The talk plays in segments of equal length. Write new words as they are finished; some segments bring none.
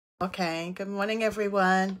Okay, good morning,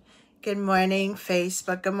 everyone. Good morning,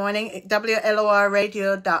 Facebook. Good morning,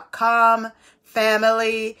 WLORradio.com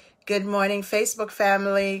family. Good morning, Facebook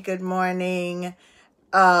family. Good morning,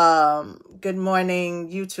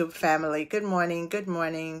 YouTube family. Good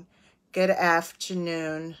morning, good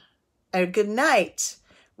afternoon, and good night.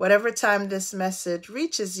 Whatever time this message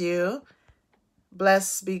reaches you,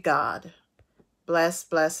 blessed be God. Bless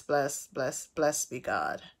be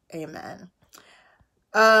God. Amen.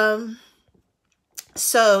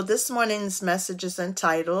 So this morning's message is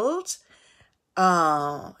entitled,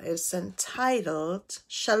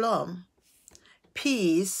 Shalom,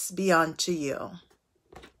 peace be unto you.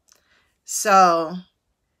 So,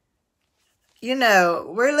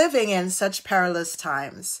 we're living in such perilous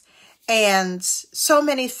times, and so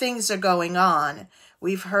many things are going on.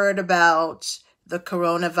 We've heard about the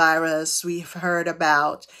coronavirus.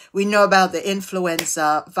 We know about the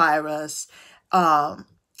influenza virus.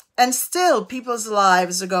 And still people's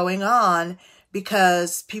lives are going on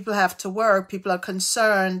because people have to work. People are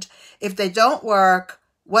concerned if they don't work,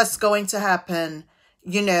 what's going to happen,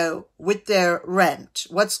 with their rent?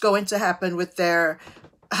 What's going to happen with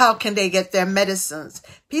how can they get their medicines?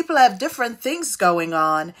 People have different things going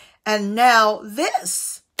on. And now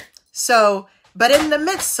this. So, but in the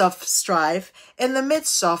midst of strife, in the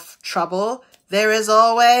midst of trouble, there is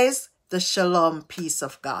always the shalom peace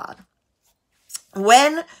of God.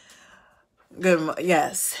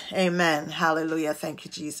 Yes, amen, hallelujah, thank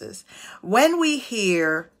you, Jesus. When we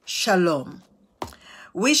hear shalom,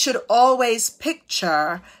 we should always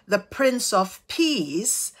picture the Prince of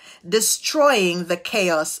Peace destroying the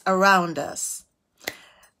chaos around us.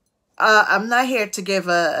 I'm not here to give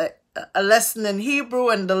a lesson in Hebrew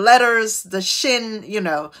and the letters, the shin,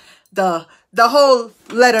 the whole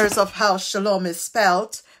letters of how shalom is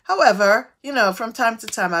spelled. However, from time to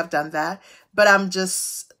time I've done that, but I'm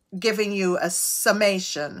just giving you a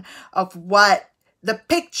summation of what the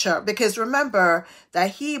picture, because remember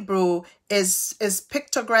that Hebrew is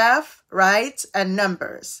pictograph, right? And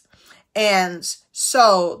numbers. And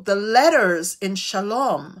so the letters in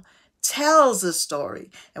shalom tells a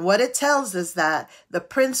story. And what it tells is that the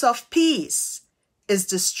Prince of Peace is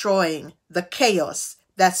destroying the chaos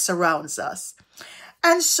that surrounds us.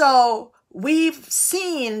 And so we've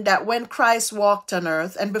seen that when Christ walked on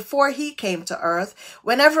earth and before he came to earth,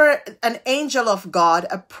 whenever an angel of God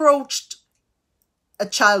approached a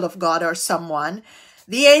child of God or someone,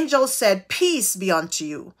 the angel said, peace be unto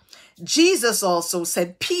you. Jesus also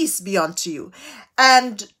said, peace be unto you.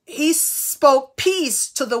 And he spoke peace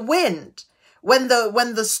to the wind. When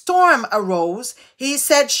the storm arose, he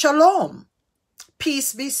said, shalom,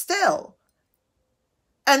 peace be still.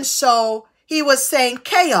 And so he was saying,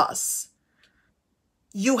 chaos,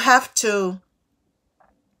 you're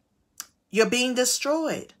being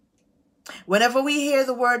destroyed. Whenever we hear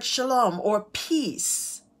the word shalom or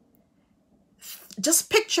peace, just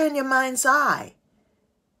picture in your mind's eye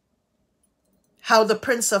how the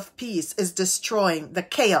Prince of Peace is destroying the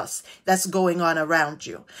chaos that's going on around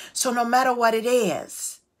you. So no matter what it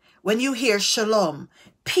is, when you hear shalom,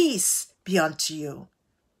 peace be unto you,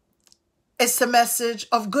 it's a message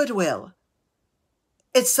of goodwill.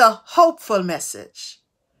 It's a hopeful message.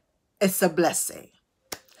 It's a blessing.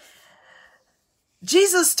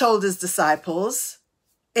 Jesus told his disciples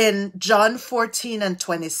in John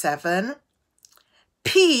 14:27,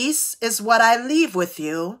 peace is what I leave with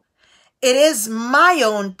you. It is my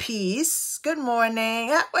own peace. Good morning.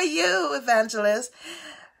 How are you, evangelist?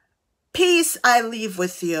 Peace I leave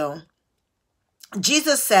with you.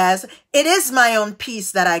 Jesus says, it is my own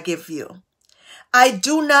peace that I give you. I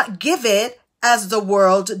do not give it as the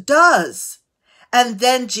world does. And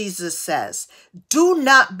then Jesus says, do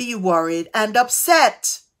not be worried and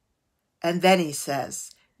upset. And then he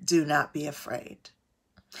says, do not be afraid.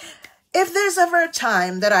 If there's ever a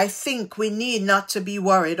time that I think we need not to be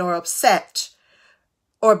worried or upset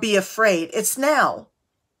or be afraid, it's now.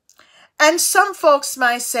 And some folks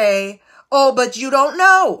might say, oh, but you don't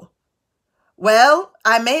know. Well,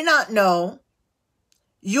 I may not know.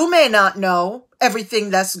 You may not know everything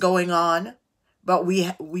that's going on. But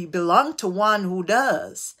we belong to one who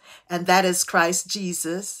does, and that is Christ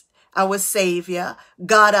Jesus, our Savior,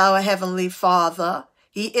 God, our Heavenly Father.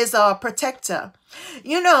 He is our protector.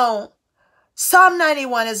 Psalm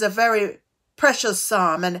 91 is a very precious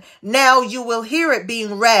psalm, and now you will hear it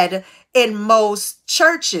being read in most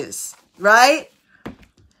churches, right?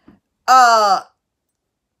 And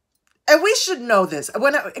we should know this.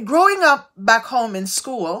 Growing up back home in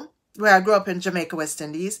school, where I grew up in Jamaica, West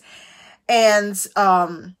Indies, and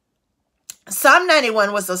Psalm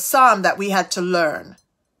 91 was a psalm that we had to learn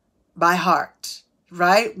by heart.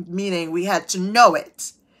 right? Meaning we had to know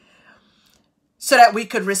it so that we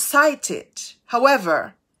could recite it.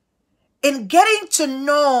 However, in getting to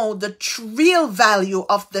know the real value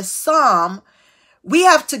of the psalm, we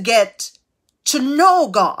have to get to know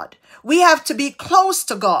God. We have to be close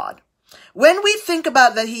to God. When we think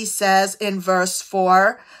about that, he says in verse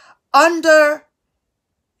 4,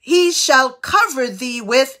 he shall cover thee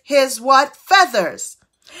with his what? Feathers.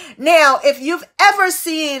 Now, if you've ever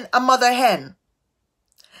seen a mother hen,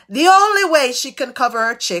 the only way she can cover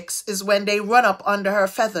her chicks is when they run up under her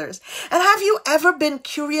feathers. And have you ever been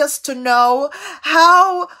curious to know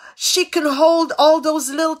how she can hold all those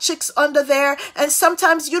little chicks under there? And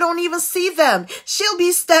sometimes you don't even see them. She'll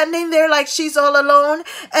be standing there like she's all alone.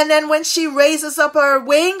 And then when she raises up her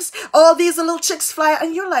wings, all these little chicks fly.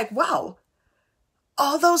 And you're like, wow,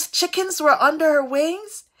 all those chickens were under her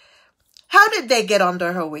wings? How did they get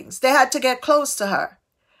under her wings? They had to get close to her.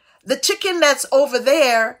 The chicken that's over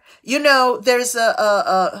there, you know, there's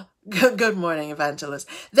good morning, evangelist.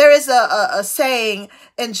 There is a saying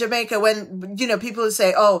in Jamaica when, you know, people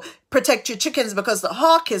say, oh, protect your chickens because the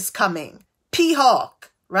hawk is coming.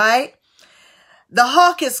 P-hawk, right? The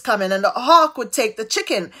hawk is coming and the hawk would take the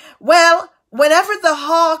chicken. Well, whenever the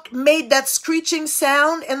hawk made that screeching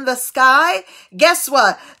sound in the sky, guess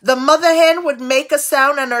what? The mother hen would make a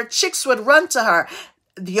sound and her chicks would run to her.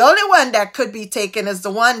 The only one that could be taken is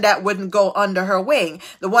the one that wouldn't go under her wing,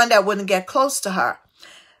 the one that wouldn't get close to her.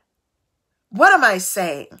 What am I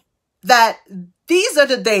saying? That these are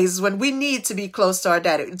the days when we need to be close to our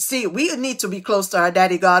daddy. See, we need to be close to our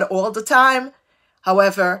daddy God all the time.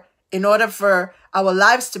 However, in order for our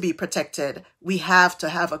lives to be protected, we have to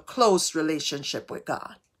have a close relationship with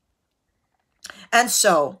God. And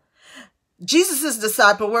so, Jesus'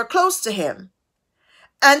 disciples were close to him.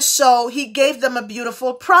 And so he gave them a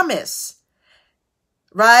beautiful promise,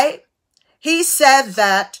 right? He said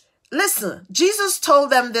that, listen, Jesus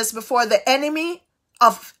told them this before the enemy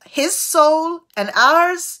of his soul and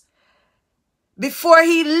ours, before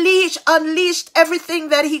he unleashed everything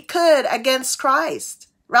that he could against Christ,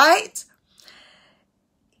 right?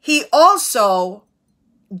 He also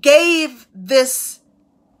gave this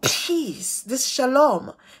peace, this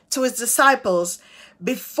shalom to his disciples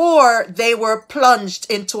before they were plunged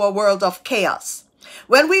into a world of chaos.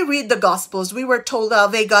 When we read the Gospels, we were told how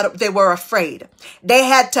they were afraid. They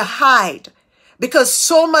had to hide because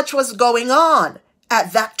so much was going on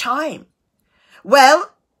at that time.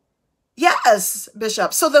 Well, yes,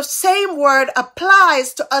 Bishop. So the same word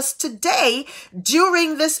applies to us today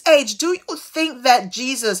during this age. Do you think that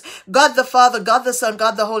Jesus, God the Father, God the Son,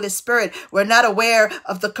 God the Holy Spirit were not aware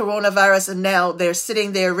of the coronavirus and now they're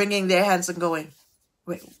sitting there wringing their hands and going,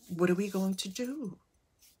 wait, what are we going to do?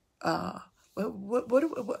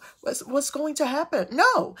 What's going to happen?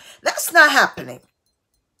 No, that's not happening.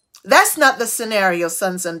 That's not the scenario,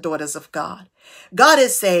 sons and daughters of God. God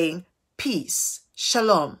is saying peace,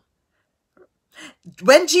 shalom.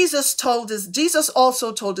 When Jesus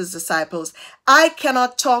also told his disciples, I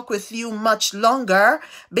cannot talk with you much longer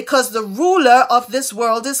because the ruler of this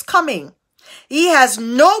world is coming. He has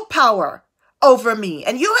no power over me.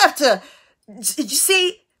 And you have to, you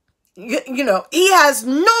see, you know, he has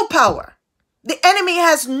no power. The enemy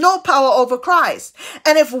has no power over Christ.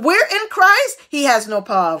 And if we're in Christ, he has no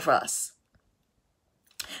power over us.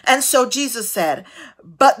 And so Jesus said,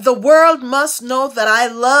 but the world must know that I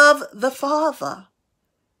love the Father.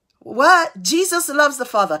 What? Jesus loves the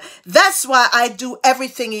Father. That's why I do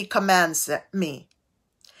everything he commands me.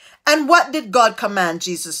 And what did God command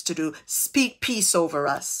Jesus to do? Speak peace over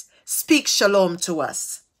us. Speak shalom to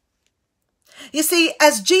us. You see,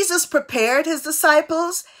 as Jesus prepared his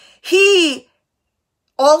disciples, he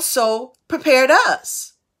also prepared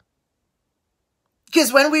us.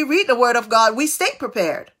 Because when we read the word of God, we stay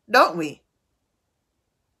prepared, don't we?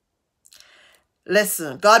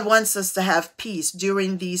 Listen, God wants us to have peace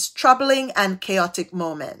during these troubling and chaotic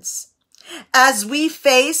moments. As we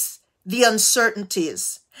face the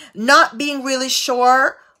uncertainties, not being really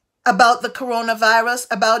sure about the coronavirus,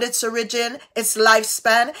 about its origin, its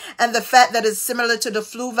lifespan, and the fact that it's similar to the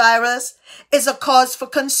flu virus is a cause for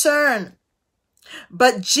concern.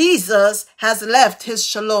 But Jesus has left his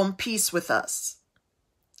shalom peace with us.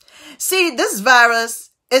 See, this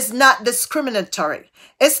virus is not discriminatory.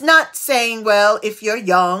 It's not saying, well, if you're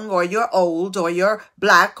young or you're old or you're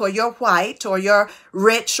black or you're white or you're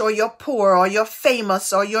rich or you're poor or you're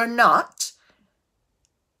famous or you're not,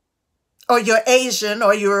 or you're Asian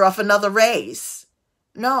or you're of another race.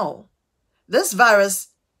 No, this virus,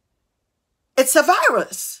 it's a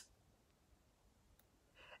virus.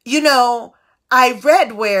 You know, I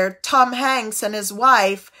read where Tom Hanks and his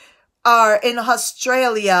wife are in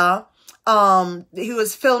Australia. He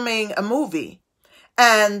was filming a movie,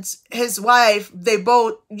 and his wife, they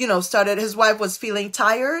both, his wife was feeling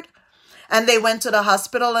tired, and they went to the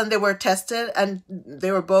hospital and they were tested and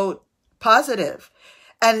they were both positive.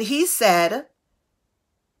 And he said,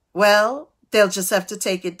 well, they'll just have to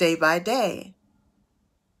take it day by day.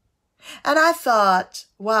 And I thought,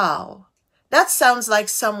 wow, that sounds like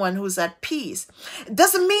someone who's at peace. It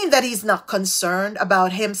doesn't mean that he's not concerned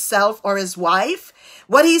about himself or his wife.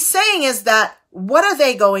 What he's saying is that, what are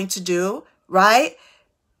they going to do, right?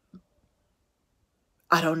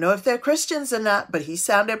 I don't know if they're Christians or not, but he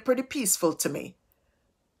sounded pretty peaceful to me.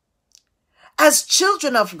 As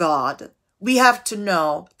children of God, we have to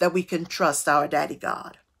know that we can trust our Daddy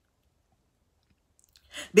God.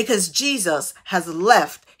 Because Jesus has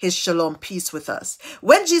left his shalom peace with us.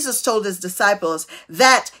 When Jesus told his disciples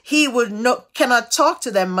that he cannot talk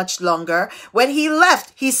to them much longer, when he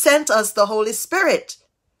left, he sent us the Holy Spirit,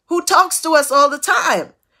 who talks to us all the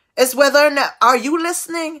time. It's whether or not, are you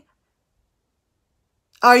listening?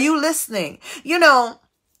 Are you listening?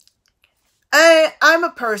 I'm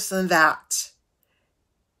a person that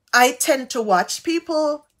I tend to watch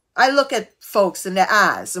people. I look at folks in their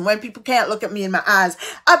eyes. And when people can't look at me in my eyes,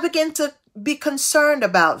 I begin to be concerned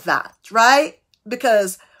about that, right?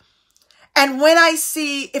 And when I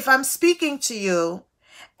see, if I'm speaking to you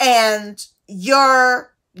and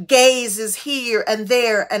your gaze is here and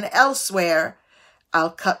there and elsewhere,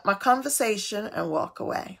 I'll cut my conversation and walk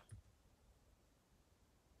away.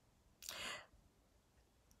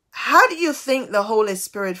 How do you think the Holy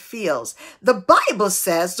Spirit feels? The Bible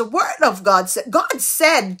says, the Word of God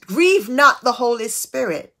said, grieve not the Holy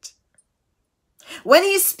Spirit. When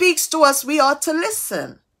he speaks to us, we ought to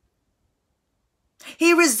listen.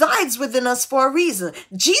 He resides within us for a reason.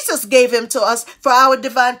 Jesus gave him to us for our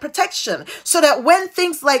divine protection, so that when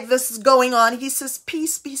things like this is going on, he says,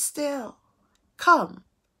 peace, be still. Come,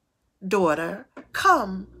 daughter.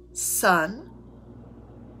 Come, son.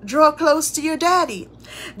 Draw close to your daddy.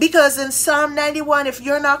 Because in Psalm 91, if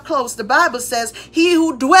you're not close, the Bible says, he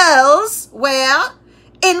who dwells, where?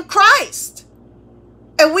 In Christ.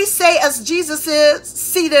 And we say, as Jesus is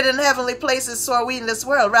seated in heavenly places, so are we in this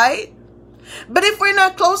world, right? But if we're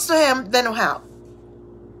not close to him, then how?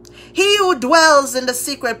 He who dwells in the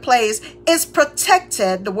secret place is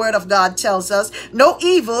protected, the word of God tells us. No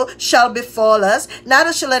evil shall befall us,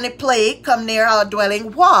 neither shall any plague come near our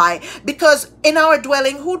dwelling. Why? Because in our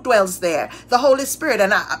dwelling, who dwells there? The Holy Spirit.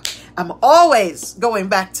 And I'm always going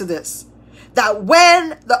back to this, that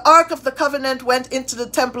when the Ark of the Covenant went into the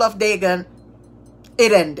temple of Dagon,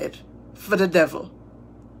 it ended for the devil.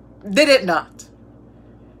 Did it not?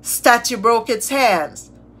 Statue broke its hands.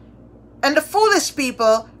 And the foolish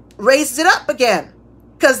people raised it up again,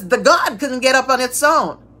 because the God couldn't get up on its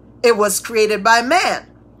own. It was created by man.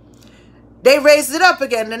 They raised it up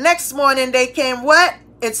again. The next morning they came, what?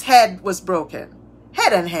 Its head was broken.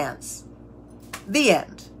 Head and hands. The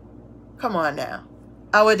end. Come on now.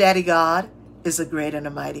 Our Daddy God is a great and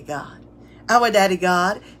a mighty God. Our Daddy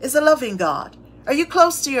God is a loving God. Are you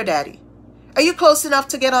close to your daddy? Are you close enough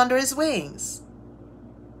to get under his wings?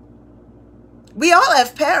 We all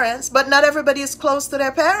have parents, but not everybody is close to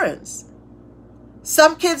their parents.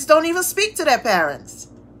 Some kids don't even speak to their parents.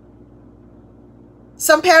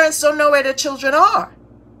 Some parents don't know where their children are.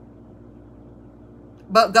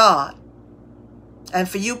 But God. And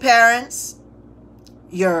for you parents,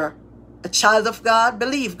 you're a child of God,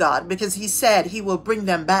 believe God, because he said he will bring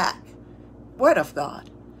them back. Word of God.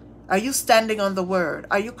 Are you standing on the word?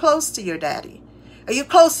 Are you close to your daddy? Are you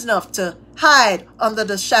close enough to hide under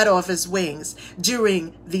the shadow of his wings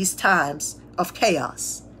during these times of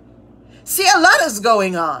chaos? See, a lot is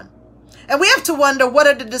going on. And we have to wonder, what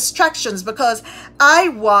are the distractions? Because I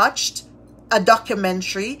watched a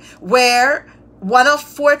documentary where one of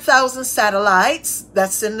 4,000 satellites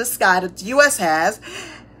that's in the sky that the U.S. has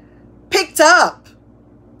picked up.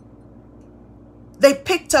 They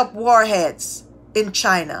picked up warheads in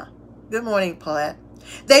China. Good morning, Paulette.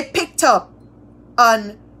 They picked up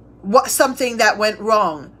on something that went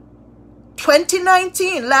wrong.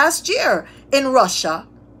 2019, last year, in Russia.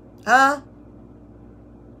 Huh?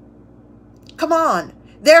 Come on.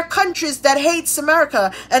 There are countries that hates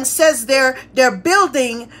America and says they're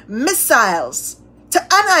building missiles to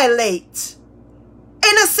annihilate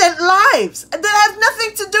innocent lives that have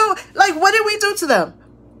nothing to do. Like, what did we do to them?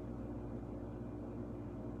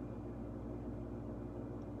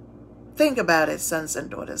 Think about it, sons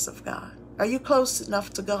and daughters of God. Are you close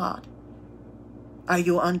enough to God? Are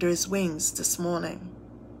you under his wings this morning?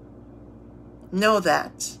 Know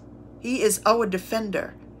that he is our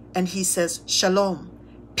defender, and he says, Shalom,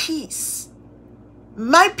 peace.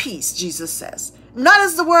 My peace, Jesus says. Not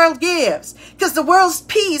as the world gives. Because the world's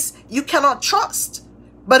peace you cannot trust.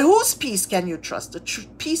 But whose peace can you trust? The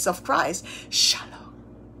peace of Christ. Shalom.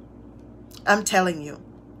 I'm telling you,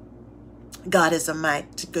 God is a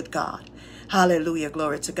mighty good God. Hallelujah.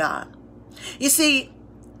 Glory to God. You see,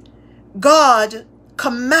 God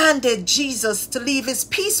commanded Jesus to leave his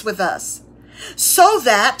peace with us so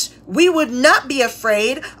that we would not be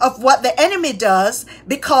afraid of what the enemy does,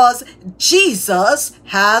 because Jesus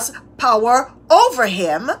has power over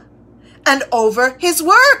him and over his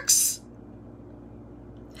works.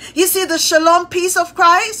 You see, the shalom peace of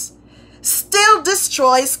Christ still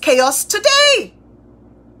destroys chaos today.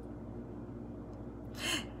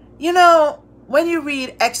 You know, when you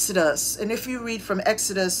read Exodus, and if you read from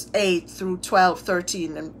Exodus 8 through 12,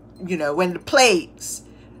 13, and, you know, when the plagues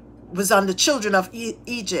was on the children of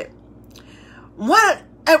Egypt,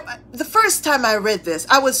 the first time I read this,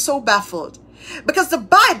 I was so baffled. Because the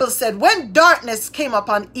Bible said when darkness came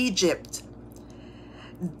upon Egypt,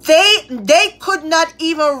 they could not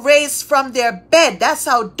even raise from their bed. That's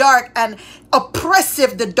how dark and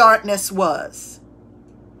oppressive the darkness was.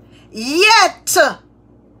 Yet,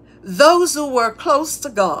 those who were close to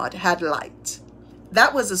God had light.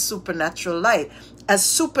 That was a supernatural light. As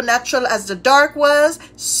supernatural as the dark was,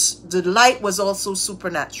 the light was also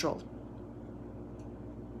supernatural.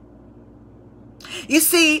 You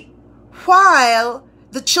see, while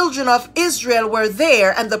the children of Israel were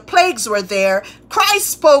there and the plagues were there,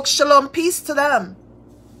 Christ spoke shalom peace to them.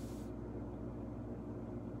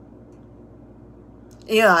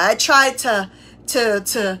 You know, I tried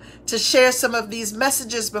to share some of these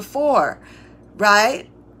messages before, right?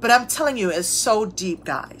 But I'm telling you, it's so deep,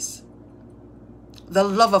 guys. The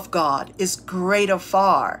love of God is greater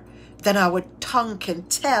far than our tongue can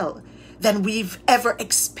tell, than we've ever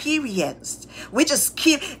experienced.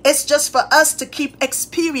 It's just for us to keep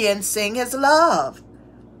experiencing his love.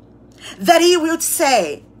 That he would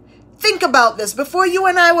say, think about this, before you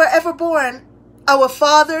and I were ever born, our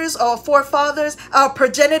fathers, our forefathers, our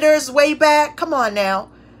progenitors way back, come on now.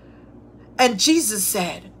 And Jesus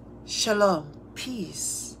said, shalom,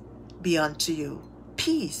 peace be unto you.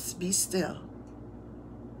 Peace, be still.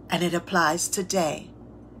 And it applies today.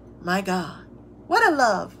 My God, what a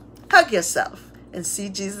love. Hug yourself and see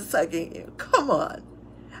Jesus hugging you. Come on.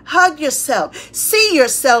 Hug yourself. See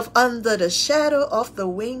yourself under the shadow of the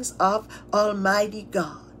wings of Almighty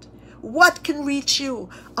God. What can reach you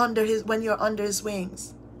when you're under his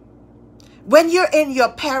wings? When you're in your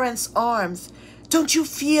parents' arms, don't you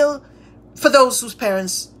feel, for those whose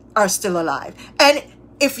parents are still alive, and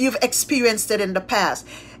if you've experienced it in the past,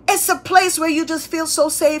 it's a place where you just feel so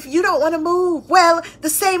safe, you don't want to move. Well, the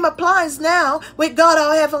same applies now with God,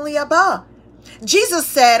 our Heavenly Abba. Jesus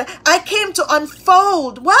said, I came to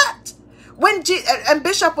unfold what? And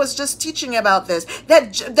Bishop was just teaching about this,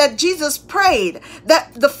 that Jesus prayed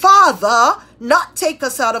that the Father not take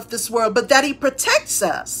us out of this world, but that he protects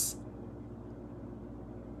us.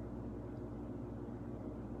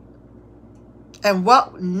 And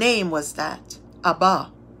what name was that?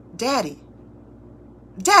 Abba, Daddy.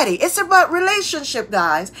 Daddy. It's about relationship,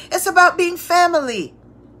 guys. It's about being family.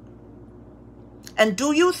 And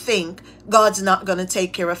do you think God's not going to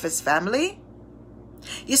take care of his family?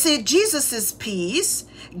 You see, Jesus's peace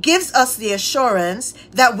gives us the assurance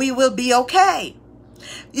that we will be okay.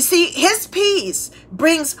 You see, his peace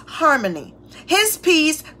brings harmony. His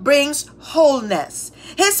peace brings wholeness.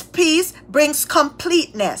 His peace brings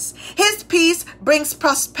completeness. His peace brings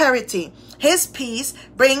prosperity. His peace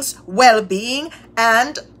brings well-being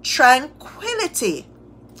and tranquility.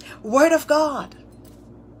 Word of God.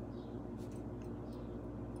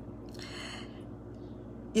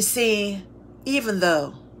 You see, even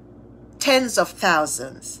though tens of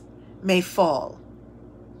thousands may fall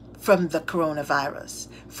from the coronavirus,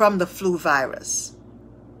 from the flu virus,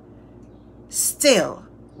 still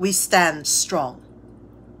we stand strong.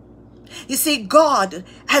 You see, God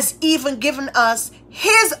has even given us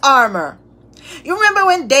his armor. You remember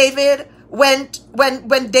when David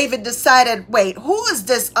when David decided, wait, who is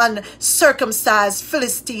this uncircumcised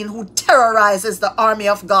Philistine who terrorizes the army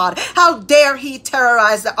of God? How dare he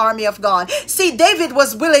terrorize the army of God? See, David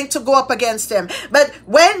was willing to go up against him. But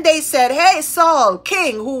when they said, hey, Saul,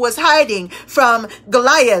 king, who was hiding from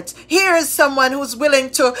Goliath, here is someone who's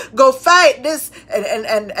willing to go fight this.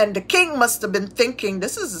 And the king must have been thinking,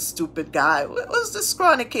 this is a stupid guy. Who's this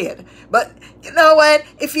scrawny kid? But you know what?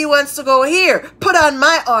 If he wants to go here, put on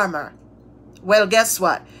my armor. Well, guess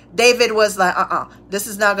what? David was like, this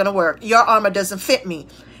is not going to work. Your armor doesn't fit me.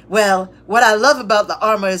 Well, what I love about the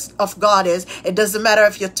armor of God is it doesn't matter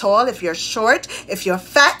if you're tall, if you're short, if you're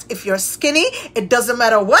fat, if you're skinny. It doesn't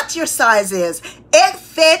matter what your size is. It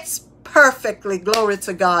fits perfectly. Glory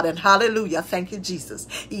to God and hallelujah. Thank you, Jesus.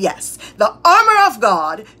 Yes, the armor of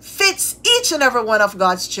God fits each and every one of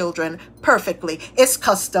God's children perfectly. It's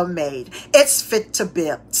custom made. It's fit to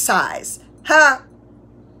build size.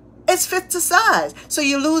 It's fit to size. So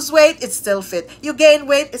you lose weight, it still fits. You gain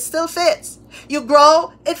weight, it still fits. You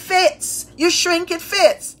grow, it fits. You shrink, it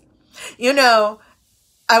fits. You know,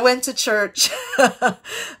 I went to church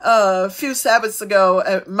a few Sabbaths ago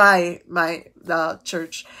at my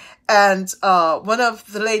church. And one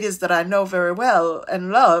of the ladies that I know very well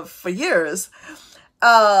and love for years,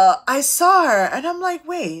 I saw her and I'm like,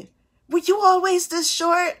 wait, were you always this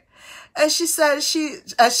short? And she said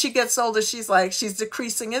as she gets older, she's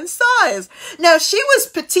decreasing in size. Now, she was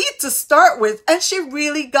petite to start with, and she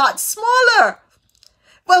really got smaller.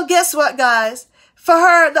 Well, guess what, guys? For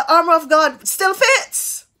her, the armor of God still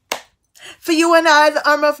fits. For you and I, the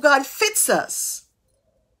armor of God fits us.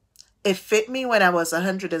 It fit me when I was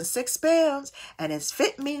 106 pounds, and it's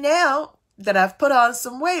fit me now that I've put on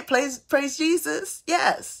some weight. Praise Jesus.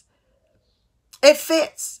 Yes. It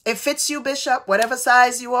fits. It fits you, Bishop, whatever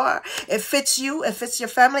size you are. It fits you. It fits your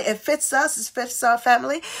family. It fits us. It fits our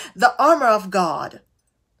family. The armor of God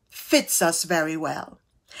fits us very well.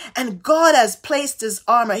 And God has placed his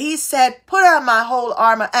armor. He said, put on my whole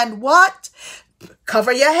armor. And what?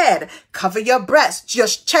 Cover your head. Cover your breast. Your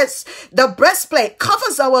chest. The breastplate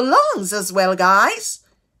covers our lungs as well, guys.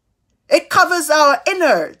 It covers our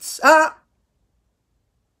innards.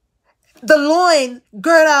 The loin,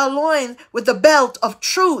 gird our loin with the belt of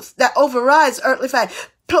truth that overrides earthly fight.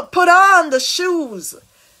 Put on the shoes,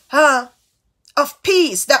 of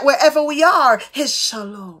peace, that wherever we are, his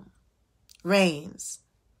shalom reigns.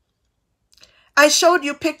 I showed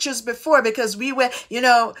you pictures before because we were,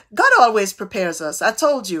 God always prepares us. I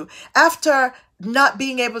told you, after not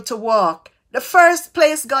being able to walk, the first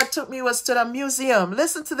place God took me was to the museum.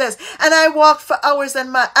 Listen to this. And I walked for hours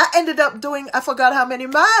and miles. I ended up doing, I forgot how many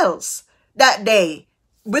miles that day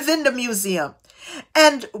within the museum.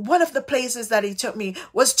 And one of the places that he took me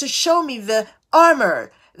was to show me the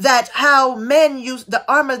armor, that how men used the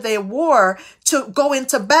armor they wore to go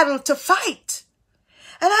into battle to fight.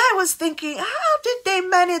 And I was thinking, how did they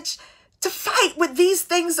manage to fight with these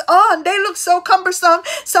things on? They looked so cumbersome.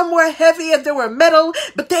 Some were heavy and they were metal,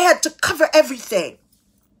 but they had to cover everything.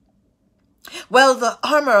 Well, the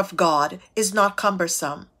armor of God is not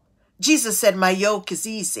cumbersome. Jesus said, my yoke is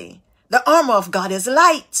easy. The armor of God is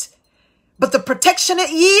light, but the protection it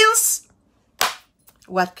yields,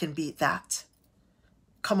 what can beat that?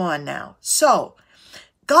 Come on now. So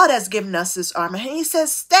God has given us this armor, and he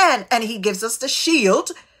says, stand, and he gives us the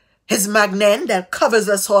shield, his magnen that covers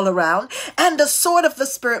us all around, and the sword of the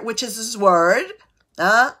Spirit, which is his word.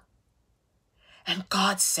 And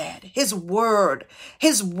God said, his word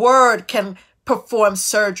can perform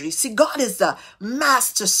surgery. See, God is the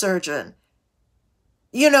master surgeon.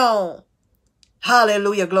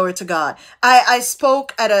 Hallelujah, glory to God. I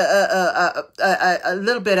spoke at a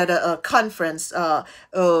little bit at a conference,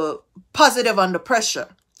 Positive Under Pressure.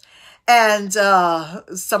 And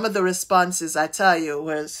some of the responses, I tell you,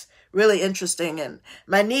 was really interesting. And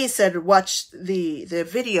my niece had watched the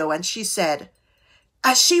video, and she said,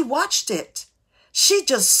 as she watched it, she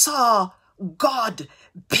just saw God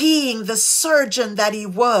being the surgeon that he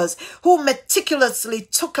was, who meticulously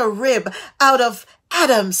took a rib out of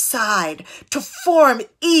Adam's side to form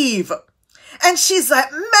Eve. And she's like,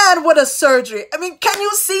 man, what a surgery. I mean, can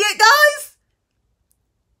you see it, guys?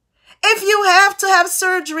 If you have to have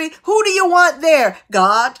surgery, who do you want there?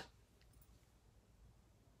 God.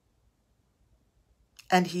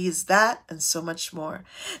 And he is that and so much more.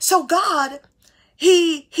 So God,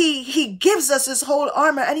 he gives us his whole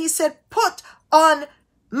armor, and he said, put on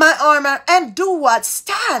my armor and do what?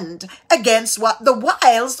 Stand against what? The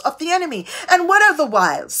wiles of the enemy. And what are the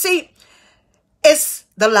wiles? See, it's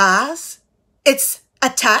the lies, it's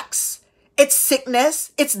attacks, it's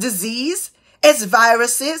sickness, it's disease, it's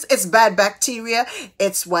viruses, it's bad bacteria,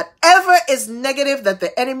 it's whatever is negative that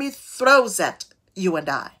the enemy throws at you and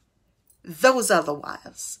I. Those are the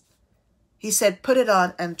wiles. He said, put it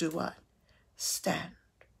on and do what? Stand.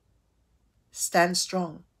 Stand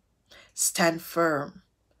strong. Stand firm.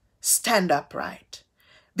 Stand upright,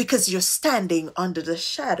 because you're standing under the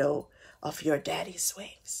shadow of your daddy's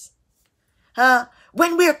wings.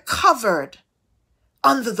 When we're covered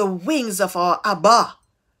under the wings of our Abba,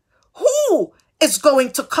 who is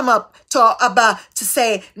going to come up to our Abba to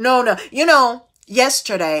say, no?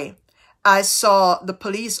 Yesterday I saw the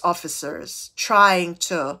police officers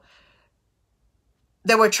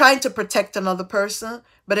they were trying to protect another person,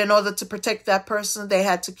 but in order to protect that person, they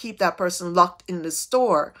had to keep that person locked in the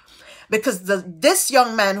store. Because this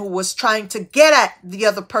young man who was trying to get at the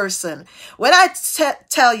other person, when I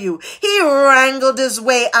tell you, he wrangled his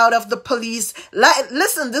way out of the police.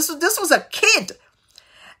 Listen, this was a kid.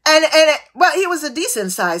 Well, he was a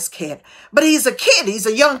decent sized kid, but he's a kid. He's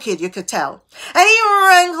a young kid, you could tell. And he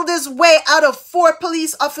wrangled his way out of 4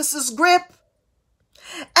 police officers' grip.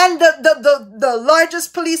 And the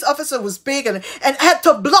largest police officer was big and had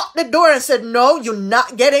to block the door and said, no, you're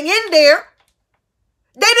not getting in there.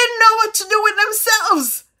 They didn't know what to do with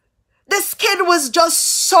themselves. This kid was just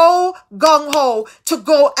so gung-ho to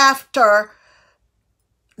go after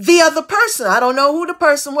the other person. I don't know who the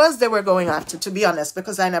person was they were going after, to be honest,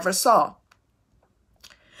 because I never saw.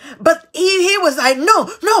 But he was like, no.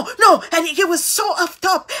 And he was so upped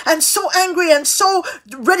up and so angry and so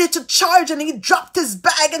ready to charge. And he dropped his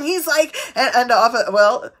bag and he's like, and the other,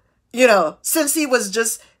 well, you know, since he was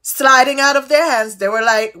just sliding out of their hands, they were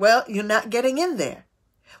like, well, you're not getting in there.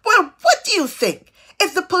 Well, what do you think?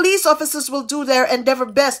 If the police officers will do their endeavor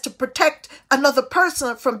best to protect another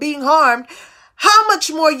person from being harmed, how much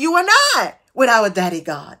more you and I with our daddy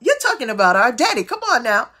God? You're talking about our daddy. Come on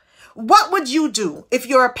now. What would you do if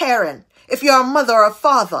you're a parent, if you're a mother or a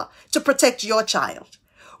father to protect your child?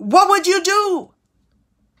 What would you do?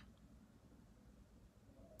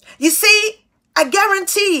 You see, I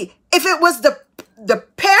guarantee if it was the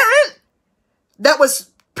parent that was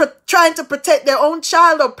trying to protect their own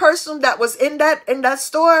child or person that was in that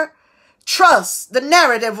store, trust, the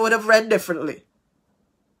narrative would have read differently.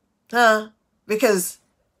 Because,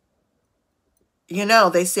 you know,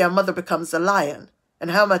 they say a mother becomes a lion. And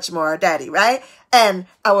how much more our daddy, right? And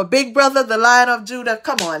our big brother, the Lion of Judah,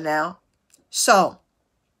 come on now. So,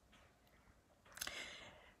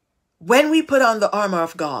 when we put on the armor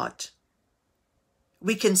of God,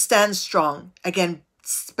 we can stand strong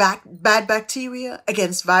against bad bacteria,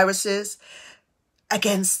 against viruses,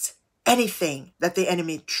 against anything that the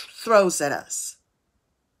enemy throws at us.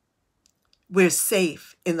 We're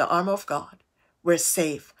safe in the armor of God. We're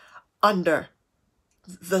safe under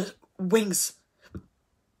the wings,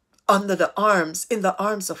 under the arms, in the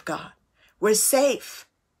arms of God. We're safe.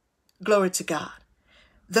 Glory to God.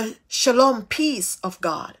 The shalom, peace of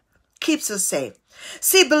God, keeps us safe.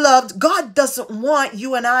 See, beloved, God doesn't want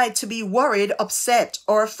you and I to be worried, upset,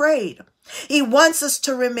 or afraid. He wants us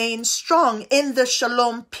to remain strong in the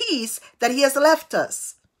shalom peace that he has left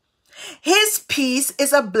us. His peace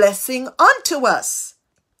is a blessing unto us.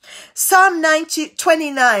 Psalm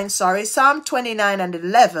 29 and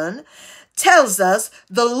 11 tells us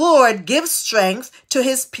the Lord gives strength to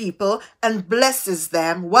his people and blesses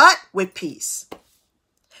them, what? With peace.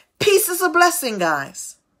 Peace is a blessing,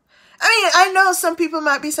 guys. I mean, I know some people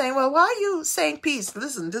might be saying, well, why are you saying peace?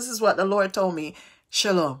 Listen, this is what the Lord told me.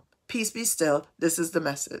 Shalom. Peace be still. This is the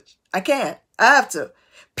message. I can't. I have to.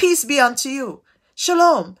 Peace be unto you.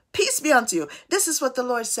 Shalom. Peace be unto you. This is what the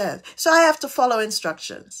Lord says. So I have to follow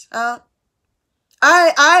instructions.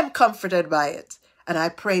 I'm comforted by it. And I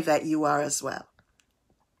pray that you are as well.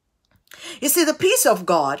 You see, the peace of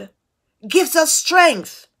God gives us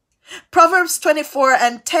strength. Proverbs 24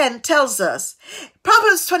 and 10 tells us.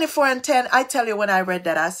 Proverbs 24 and 10, I tell you, when I read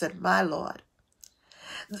that, I said, my Lord.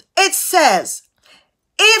 It says,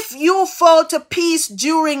 if you fall to peace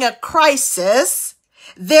during a crisis,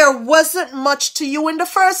 there wasn't much to you in the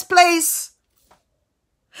first place.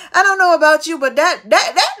 I don't know about you, but that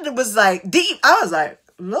was like deep. I was like,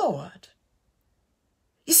 Lord.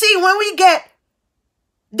 You see, when we get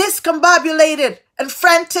discombobulated and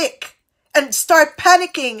frantic and start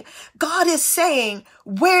panicking, God is saying,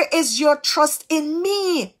 where is your trust in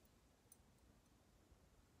me?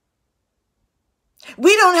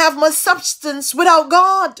 We don't have much substance without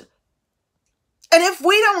God. And if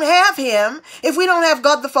we don't have him, if we don't have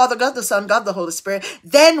God the Father, God the Son, God the Holy Spirit,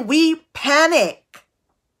 then we panic.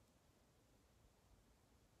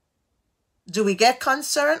 Do we get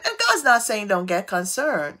concerned? And God's not saying don't get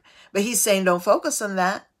concerned, but he's saying don't focus on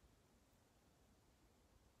that.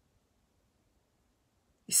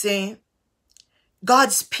 You see,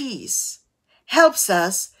 God's peace helps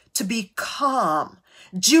us to be calm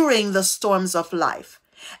during the storms of life.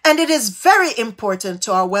 And it is very important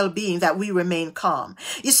to our well-being that we remain calm.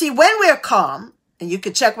 You see, when we're calm, and you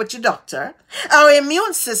can check with your doctor, our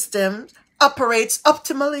immune system operates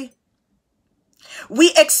optimally.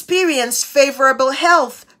 We experience favorable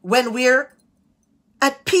health when we're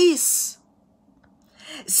at peace.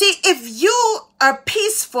 See, if you are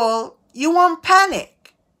peaceful, you won't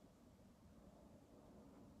panic.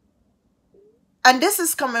 And this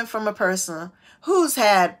is coming from a person who's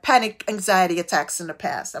had panic anxiety attacks in the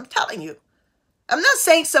past. I'm telling you. I'm not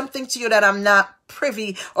saying something to you that I'm not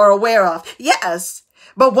privy or aware of. Yes.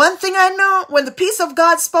 But one thing I know, when the peace of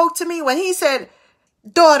God spoke to me, when he said,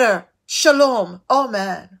 daughter, shalom. Oh,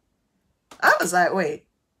 man. I was like, wait.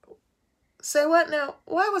 Say what now?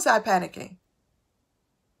 Why was I panicking?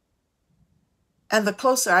 And the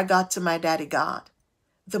closer I got to my daddy God,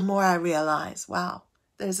 the more I realized, wow,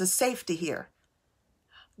 there's a safety here.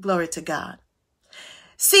 Glory to God.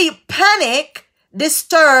 See, panic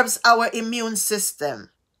disturbs our immune system.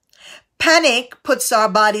 Panic puts our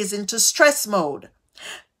bodies into stress mode.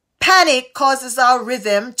 Panic causes our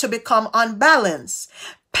rhythm to become unbalanced.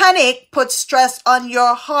 Panic puts stress on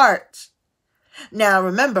your heart. Now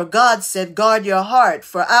remember, God said, guard your heart,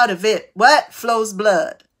 for out of it, what? Flows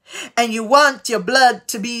blood. And you want your blood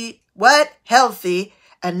to be, what? Healthy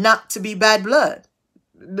and not to be bad blood.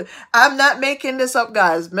 I'm not making this up,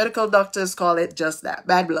 guys. Medical doctors call it just that,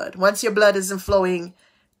 bad blood. Once your blood isn't flowing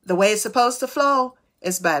the way it's supposed to flow,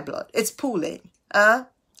 it's bad blood. It's pooling.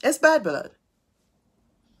 It's bad blood.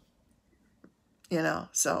 You know,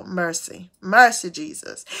 so mercy. Mercy,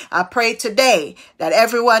 Jesus. I pray today that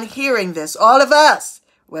everyone hearing this, all of us,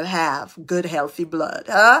 will have good, healthy blood.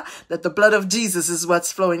 That the blood of Jesus is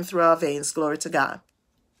what's flowing through our veins. Glory to God.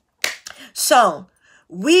 So,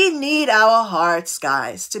 we need our hearts,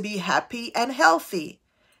 guys, to be happy and healthy.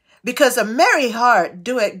 Because a merry heart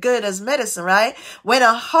doeth good as medicine, right? When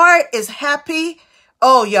a heart is happy,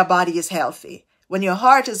 oh, your body is healthy. When your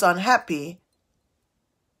heart is unhappy,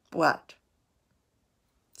 what?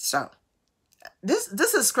 So, this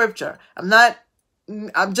is scripture.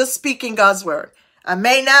 I'm just speaking God's word. I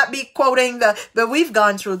may not be quoting but we've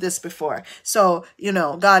gone through this before. So, you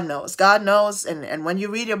know, God knows. God knows. And when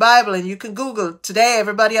you read your Bible and you can Google, today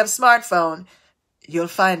everybody have a smartphone, you'll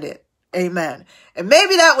find it. Amen. And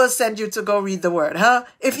maybe that will send you to go read the word,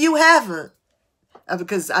 if you haven't.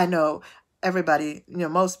 Because I know everybody,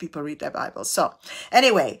 most people read their Bible. So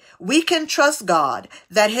anyway, we can trust God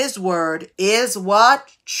that his word is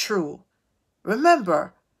what? True.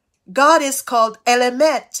 Remember, God is called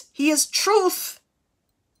Element. He is truth.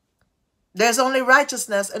 There's only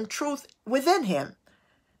righteousness and truth within him,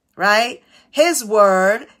 right? His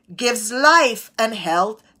word gives life and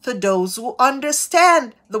health to those who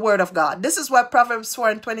understand the word of God. This is what Proverbs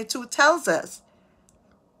 4:22 tells us.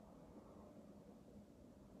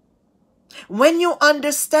 When you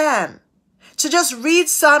understand, to just read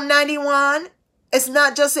Psalm 91, it's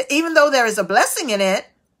not just, even though there is a blessing in it,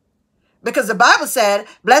 because the Bible said,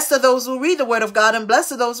 blessed are those who read the word of God and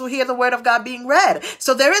blessed are those who hear the word of God being read.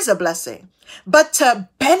 So there is a blessing. But to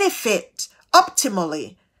benefit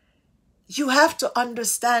optimally, you have to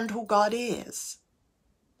understand who God is.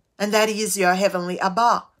 And that he is your heavenly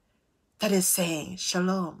Abba. That is saying,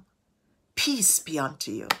 shalom, peace be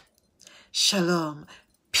unto you. Shalom,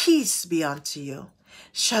 peace be unto you.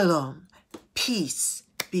 Shalom, peace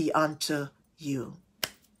be unto you.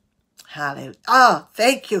 Hallelujah. Oh,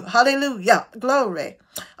 thank you. Hallelujah. Glory.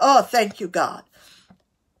 Oh, thank you, God.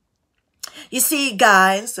 You see,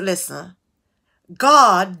 guys, listen.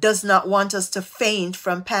 God does not want us to faint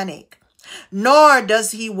from panic, nor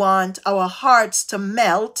does he want our hearts to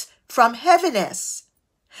melt from heaviness.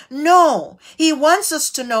 No, he wants us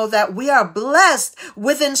to know that we are blessed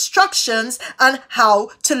with instructions on how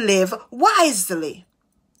to live wisely.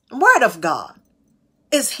 Word of God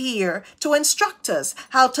is here to instruct us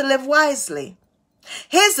how to live wisely.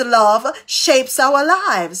 His love shapes our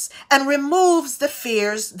lives and removes the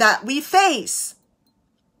fears that we face.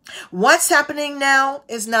 What's happening now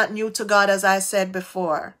is not new to God, as I said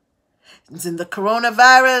before. And the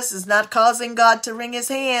coronavirus is not causing God to wring his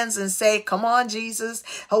hands and say, come on, Jesus,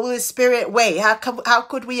 Holy Spirit, wait, how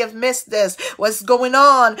could we have missed this? What's going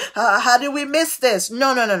on? How did we miss this?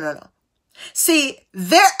 No. See,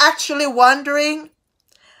 they're actually wondering,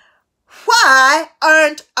 why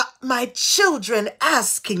aren't my children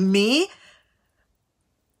asking me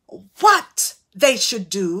what they should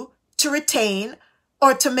do to retain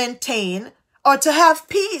or to maintain or to have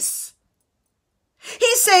peace?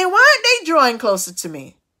 He's saying, why aren't they drawing closer to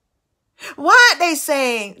me? Why aren't they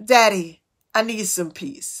saying, Daddy, I need some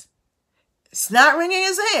peace? It's not wringing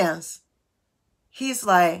his hands. He's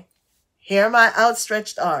like, here are my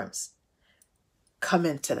outstretched arms. Come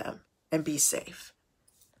into them and be safe.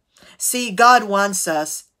 See, God wants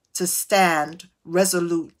us to stand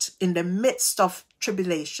resolute in the midst of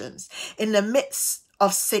tribulations, in the midst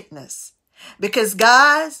of sickness. Because,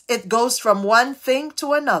 guys, it goes from one thing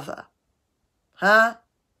to another.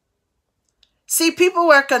 See, people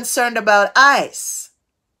were concerned about ice.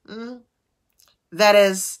 That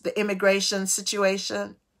is the immigration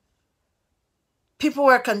situation. People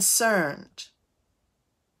were concerned.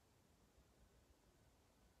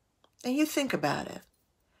 And you think about it.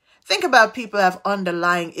 Think about people who have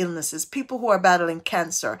underlying illnesses, people who are battling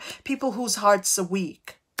cancer, people whose hearts are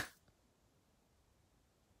weak.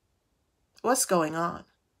 What's going on?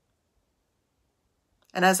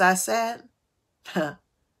 And as I said,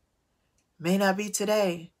 may not be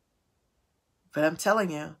today, but I'm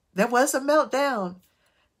telling you, there was a meltdown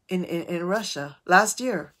in Russia last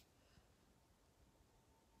year.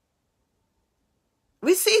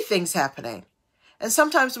 We see things happening, and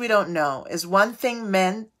sometimes we don't know. Is one thing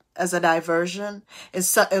meant as a diversion?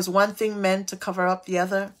 Is one thing meant to cover up the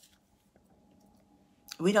other?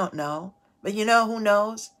 We don't know. But you know who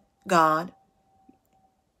knows? God.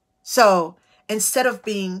 So instead of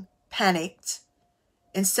being panicked,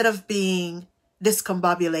 instead of being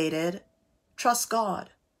discombobulated, trust God.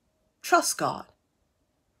 Trust God.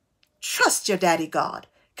 Trust your daddy God.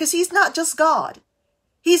 Because he's not just God.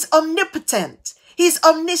 He's omnipotent. He's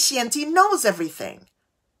omniscient. He knows everything.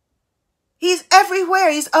 He's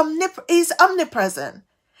everywhere. He's omnipresent.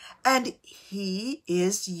 And he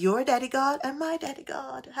is your daddy God and my daddy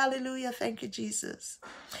God. Hallelujah. Thank you, Jesus.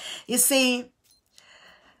 You see,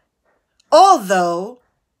 although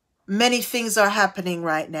many things are happening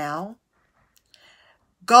right now,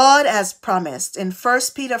 God has promised in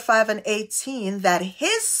 1 Peter 5:18 that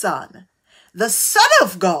his Son, the Son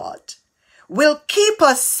of God, will keep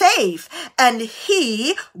us safe, and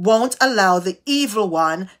he won't allow the evil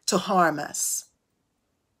one to harm us.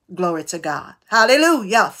 Glory to God.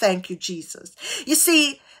 Hallelujah. Thank you, Jesus. You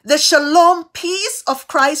see, the shalom peace of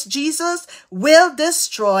Christ Jesus will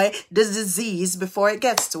destroy the disease before it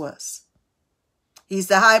gets to us. He's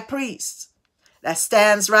the high priest that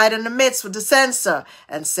stands right in the midst with the censer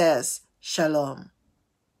and says, Shalom.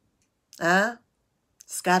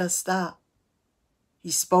 It's got to stop.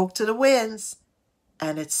 He spoke to the winds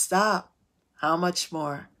and it stopped. How much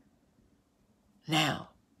more now?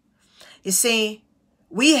 You see,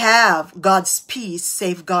 we have God's peace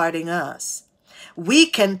safeguarding us. We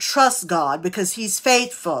can trust God because he's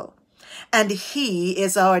faithful. And he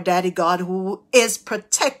is our daddy God who is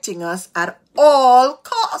protecting us at all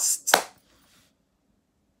costs.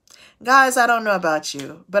 Guys, I don't know about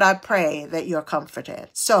you, but I pray that you're comforted.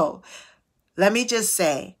 So let me just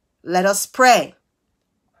say, let us pray.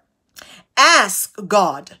 Ask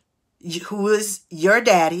God, who is your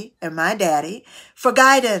daddy and my daddy, for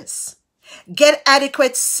guidance. Get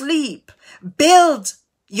adequate sleep. Build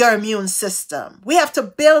your immune system. We have to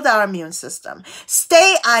build our immune system.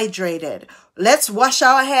 Stay hydrated. Let's wash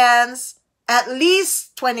our hands at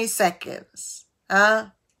least 20 seconds.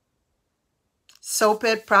 Soap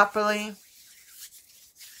it properly.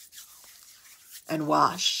 And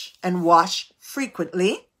wash. And wash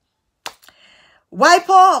frequently. Wipe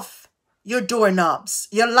off your doorknobs,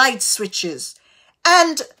 your light switches,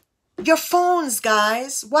 and your phones,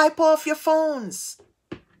 guys. Wipe off your phones.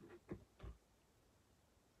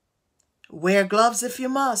 Wear gloves if you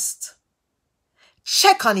must.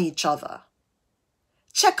 Check on each other.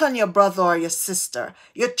 Check on your brother or your sister,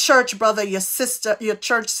 your church brother, your sister, your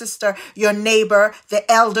church sister, your neighbor, the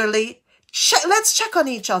elderly. Let's check on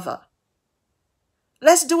each other.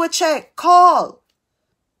 Let's do a check. Call.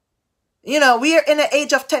 You know, we are in an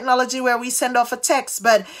age of technology where we send off a text,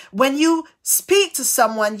 but when you speak to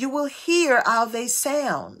someone, you will hear how they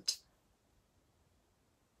sound.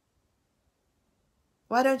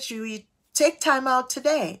 Why don't you take time out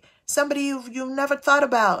today? Somebody you've never thought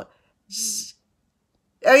about.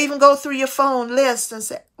 Or even go through your phone list and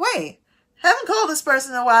say, wait, haven't called this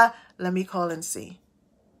person in a while. Let me call and see.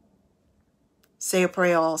 Say a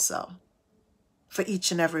prayer also for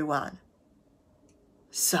each and every one.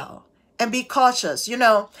 So, and be cautious. You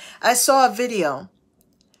know, I saw a video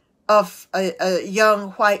of a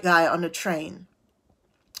young white guy on the train.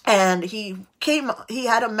 And he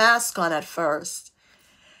had a mask on at first.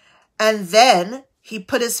 And then he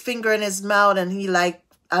put his finger in his mouth and he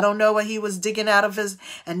I don't know what he was digging out of his.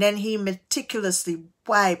 And then he meticulously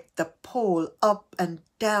wiped the pole up and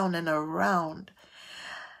down and around.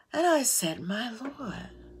 And I said, my Lord,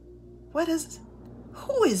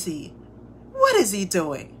 who is he? What is he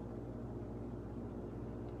doing?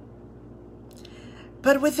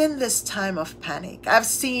 But within this time of panic, I've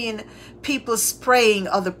seen people spraying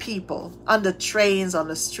other people on the trains, on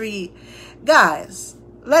the street. Guys,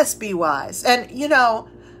 let's be wise. And, you know,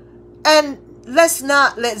 and let's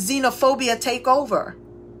not let xenophobia take over.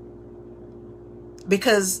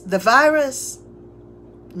 Because the virus,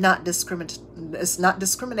 it's not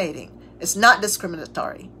discriminating. It's not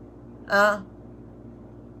discriminatory.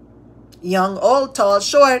 young, old, tall,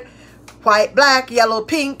 short, white, black, yellow,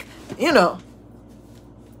 pink, you know.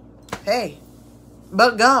 Hey,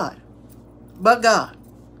 but God. But God.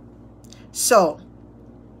 So,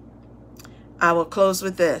 I will close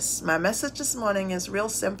with this. My message this morning is real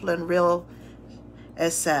simple and real.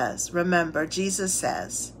 It says, remember, Jesus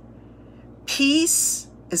says, peace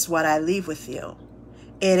is what I leave with you.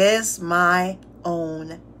 It is my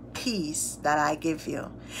own peace that I give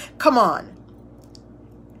you. Come on.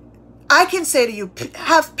 I can say to you,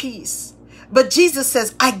 have peace. But Jesus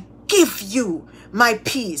says, I give you my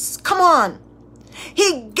peace. Come on.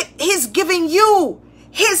 He's giving you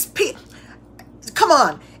his peace. Come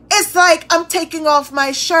on. It's like I'm taking off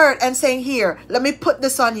my shirt and saying, here, let me put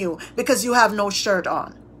this on you because you have no shirt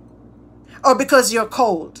on. Or because you're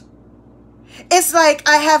cold. It's like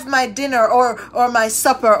I have my dinner or my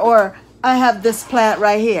supper, or I have this plant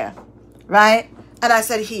right here. Right? And I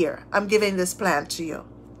said, here, I'm giving this plant to you.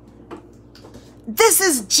 This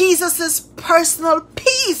is Jesus's personal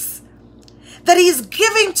peace that he's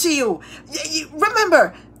giving to you.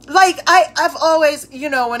 Remember, like I've always, you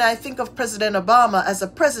know, when I think of President Obama as a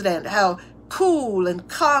president, how cool and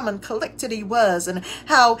calm and collected he was, and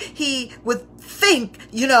how he would think,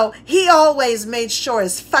 you know, he always made sure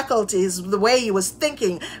his faculties, the way he was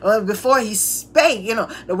thinking before he spake, you know,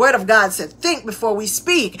 the word of God said, think before we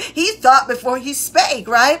speak. He thought before he spake,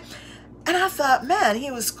 right? And I thought, man,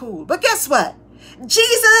 he was cool. But guess what?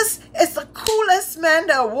 Jesus is the coolest man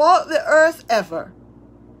that walked the earth ever.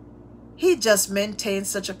 He just maintained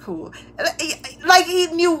such a cool, like he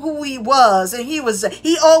knew who he was, and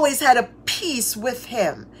he always had a peace with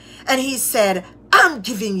him. And he said, I'm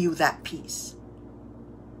giving you that peace.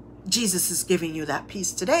 Jesus is giving you that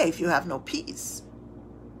peace today if you have no peace.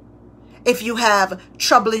 If you have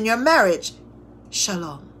trouble in your marriage,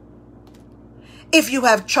 shalom. If you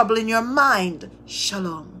have trouble in your mind,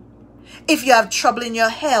 shalom. If you have trouble in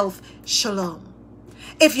your health, shalom.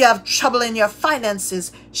 If you have trouble in your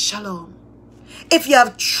finances, shalom. If you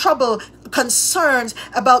have trouble, concerns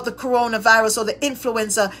about the coronavirus or the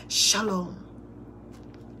influenza, shalom.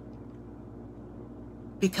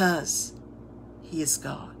 Because he is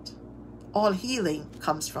God. All healing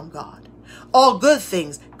comes from God. All good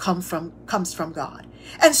things comes from God.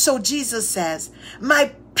 And so Jesus says,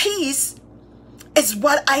 my peace is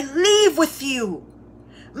what I leave with you.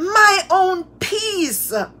 My own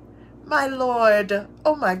peace. My Lord.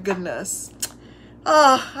 Oh my goodness.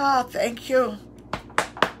 Oh, thank you.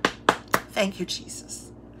 Thank you,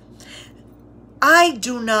 Jesus. I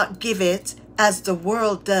do not give it as the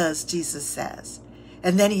world does, Jesus says.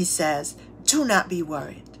 And then he says, do not be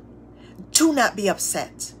worried. Do not be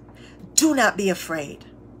upset. Do not be afraid.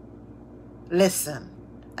 Listen,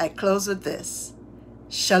 I close with this.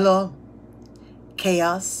 Shalom.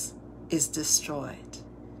 Chaos is destroyed.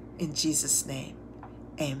 In Jesus' name,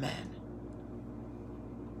 amen.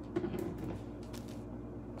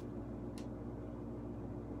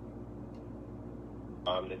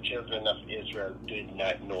 The children of Israel did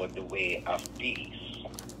not know the way of peace,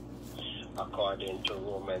 according to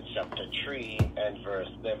Romans chapter 3 and verse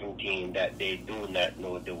 17, that they do not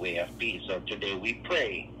know the way of peace. So today we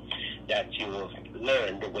pray that you will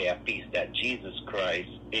learn the way of peace, that Jesus Christ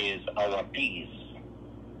is our peace.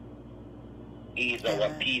 He's our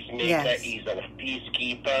peacemaker. Yes. He's our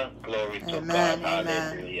peacekeeper. Glory to God.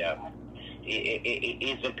 Hallelujah.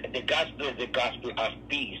 The gospel is the gospel of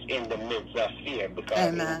peace in the midst of fear,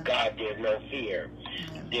 because in God there's no fear.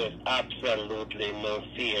 There's absolutely no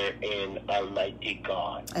fear in Almighty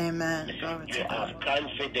God. Amen. You are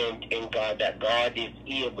confident in God that God is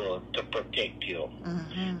able to protect you.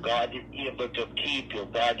 God is able to keep you.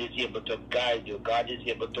 God is able to guide you. God is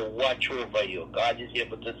able to watch over you. God is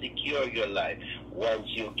able to secure your life once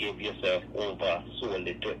you give yourself over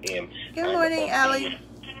solely to Him. Good morning, Allie.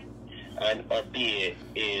 And obey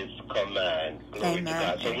his command. Glory to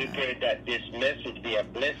God. So we pray that this message be a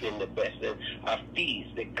blessing, the blessing of peace,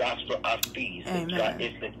 the gospel of peace. God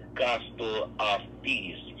is the gospel of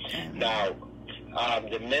peace. Now,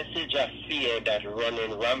 the message of fear that's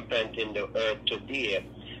running rampant in the earth today,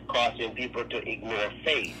 causing people to ignore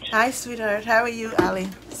faith. Hi, sweetheart. How are you, Ali?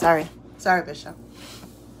 Sorry, Bishop.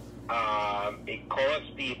 It causes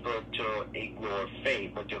people to ignore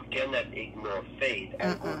faith, but you cannot ignore faith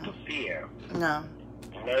and go to fear. No.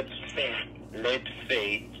 Let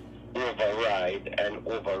faith override and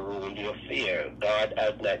overrule your fear. God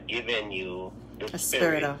has not given you the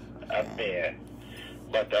spirit of fear,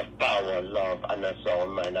 but of power, love, and a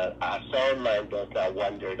sound mind. A sound mind does not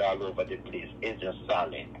wander all over the place. It's just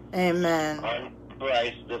solid. Amen. On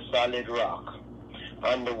Christ, the solid rock.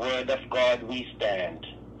 On the word of God we stand.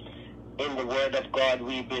 In the word of God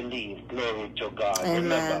we believe. Glory to God. Amen.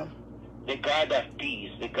 Remember, the God of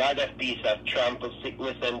peace has trampled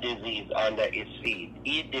sickness and disease under his feet.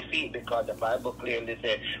 He defeat, because the Bible clearly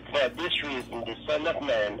said, for this reason the Son of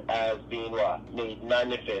Man has been what? Made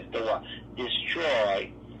manifest to what?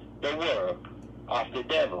 Destroy the work of the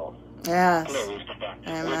devil. Yes. Glory to God.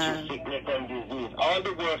 Amen. Which is sickness and disease. All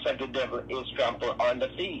the works of the devil is trampled on the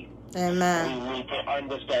feet. Amen. We need to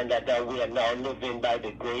understand that we are now living by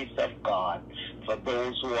the grace of God for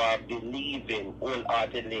those who are believing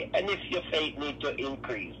wholeheartedly. And if your faith needs to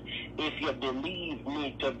increase, if your belief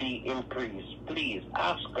needs to be increased, please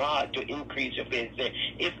ask God to increase your faith. Say,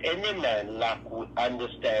 if any man lack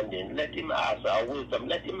understanding, let him ask our wisdom.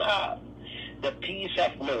 Let him ask. The peace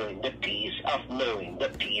of knowing, the peace of knowing, the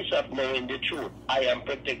peace of knowing the truth. I am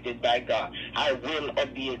protected by God. I will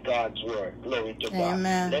obey God's word. Glory to God.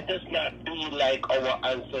 Amen. Let us not be like our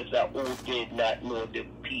ancestors who did not know the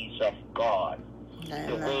peace of God. Amen.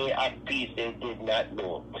 The way of peace they did not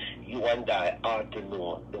know. You and I ought to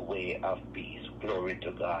know the way of peace. Glory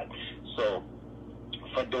to God. So,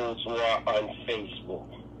 for those who are on Facebook,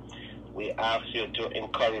 we ask you to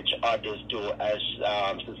encourage others to, as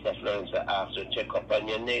Sister Florence asked you, check up on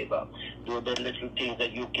your neighbor. Do the little things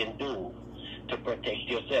that you can do to protect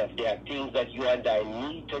yourself. There are things that you and I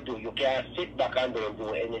need to do. You can't sit back and don't do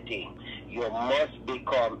anything. You must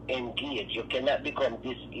become engaged. You cannot become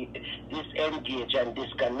disengaged and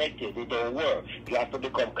disconnected. It don't work. You have to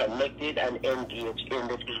become connected and engaged in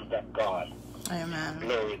the things of God. Amen.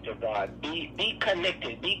 Glory to God. Be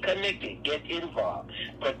connected. Be connected. Get involved.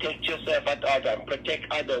 Protect yourself at all times. Protect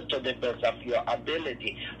others to the best of your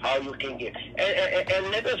ability. How you can get.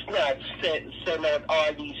 And let us not send out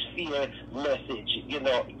all these fear messages. You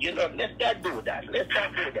know. Let's not do that. Let's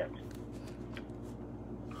not do that.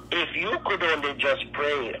 If you could only just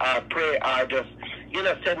pray or just,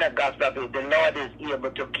 send a gospel, the Lord is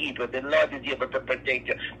able to keep you. The Lord is able to protect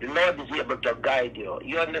you. The Lord is able to guide you.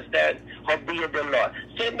 You understand? Obey the Lord.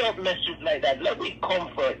 Send out messages like that. Let me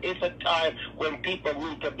comfort. It's a time when people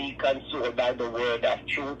need to be consoled by the word of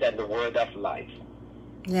truth and the word of life.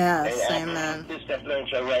 Yes, and amen. Sister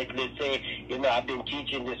Florence rightly say, I've been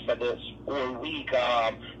teaching this for this whole week.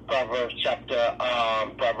 Proverbs chapter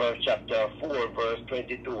 4, verse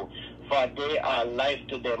 22. For they are life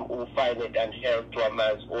to them who find it and health to a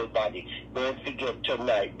man's whole body. Don't forget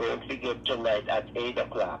tonight at 8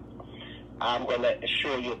 o'clock. I'm going to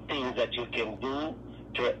show you things that you can do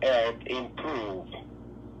to help improve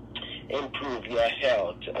your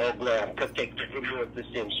health, protect your immune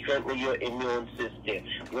system, strengthen your immune system.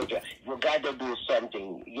 You got to do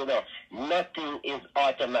something. Nothing is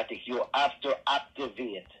automatic. You have to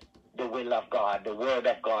activate the will of God, the word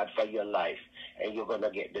of God for your life, and you're going to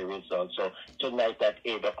get the results. So tonight at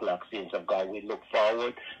 8 o'clock, saints of God, we look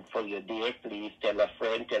forward for your day. Please tell a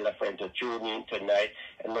friend to tune in tonight.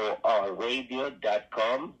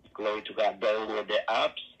 radio.com. Glory to God. Download the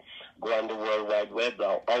apps. Go on the World Wide Web,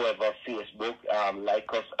 however, Facebook,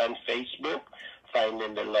 like us on Facebook,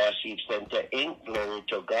 finding the Lost Sheep Center Inc., glory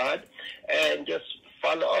to God, and just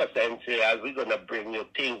follow us and say, as we're going to bring you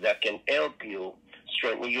things that can help you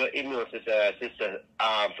strengthen your immune system. Sister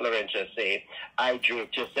Florence say,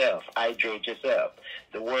 hydrate yourself.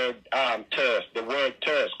 The word thirst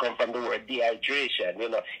comes from the word dehydration.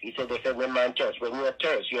 He said, if any man thirst, when you're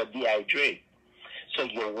thirst, you're dehydrated. So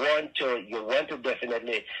you want to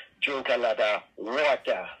definitely drink a lot of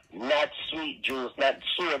water, not sweet juice, not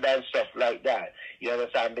soda and stuff like that. You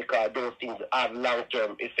understand? Because those things have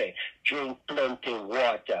long-term effect. Drink plenty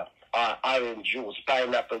water, orange juice,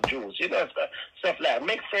 pineapple juice, stuff like that.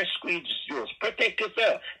 Make fresh squeezed juice. Protect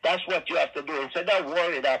yourself. That's what you have to do. Instead of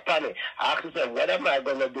worried or panic, ask yourself, what am I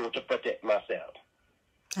going to do to protect myself?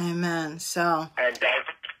 Amen. So. And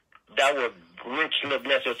that would richly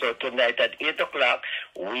bless you. So tonight at 8 o'clock,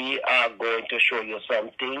 we are going to show you some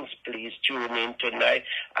things. Please tune in tonight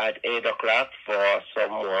at 8 o'clock for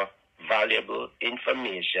some more valuable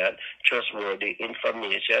information, trustworthy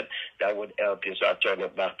information that would help you. So I'll turn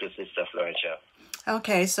it back to Sister Florence.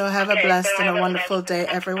 Okay, so have a blessed and a wonderful day,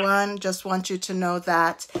 everyone. Just want you to know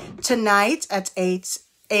that tonight at 8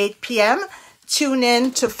 p.m., tune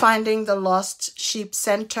in to Finding the Lost Sheep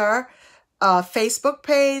Center Facebook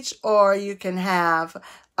page, or you can have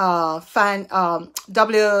find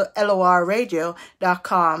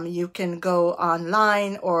WLORradio.com. You can go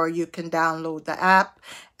online, or you can download the app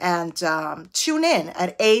and tune in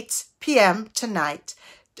at 8 p.m. tonight.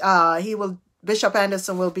 Bishop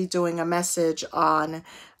Anderson will be doing a message on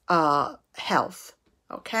health,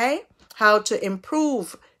 okay? How to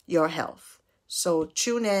improve your health. So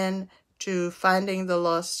tune in to Finding the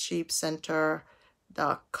Lost Sheep Center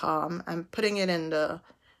SHALOM.com. I'm putting it in the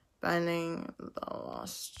Finding the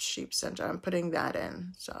Lost Sheep Center. I'm putting that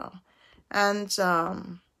in. So, and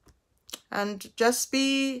just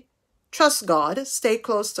trust God, stay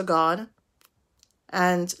close to God,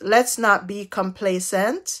 and let's not be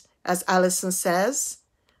complacent, as Allison says.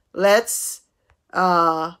 Let's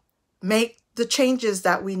make the changes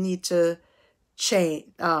that we need to change.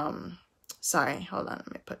 Sorry, hold on,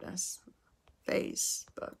 let me put this.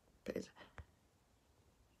 Facebook page.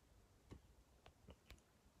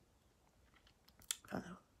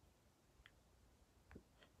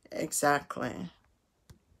 Exactly.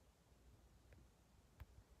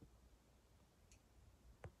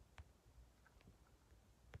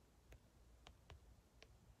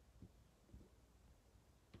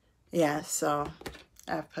 Yeah, so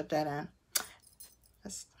I put that in.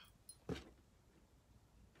 Let's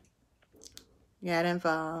get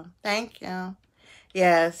involved. Thank you.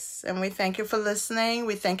 Yes, and we thank you for listening.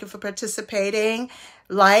 We thank you for participating.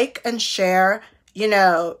 Like and share. You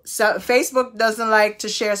know, so Facebook doesn't like to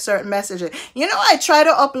share certain messages. You know, I try to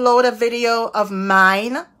upload a video of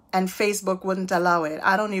mine and Facebook wouldn't allow it.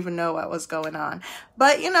 I don't even know what was going on.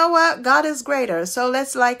 But you know what? God is greater. So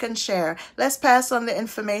let's like and share. Let's pass on the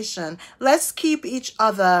information. Let's keep each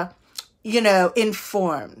other, you know,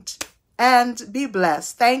 informed. And be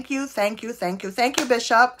blessed. Thank you, thank you, thank you. Thank you,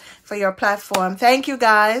 Bishop, for your platform. Thank you,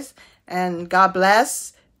 guys. And God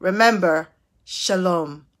bless. Remember,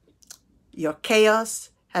 shalom. Your chaos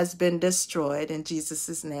has been destroyed in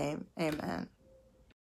Jesus' name. Amen.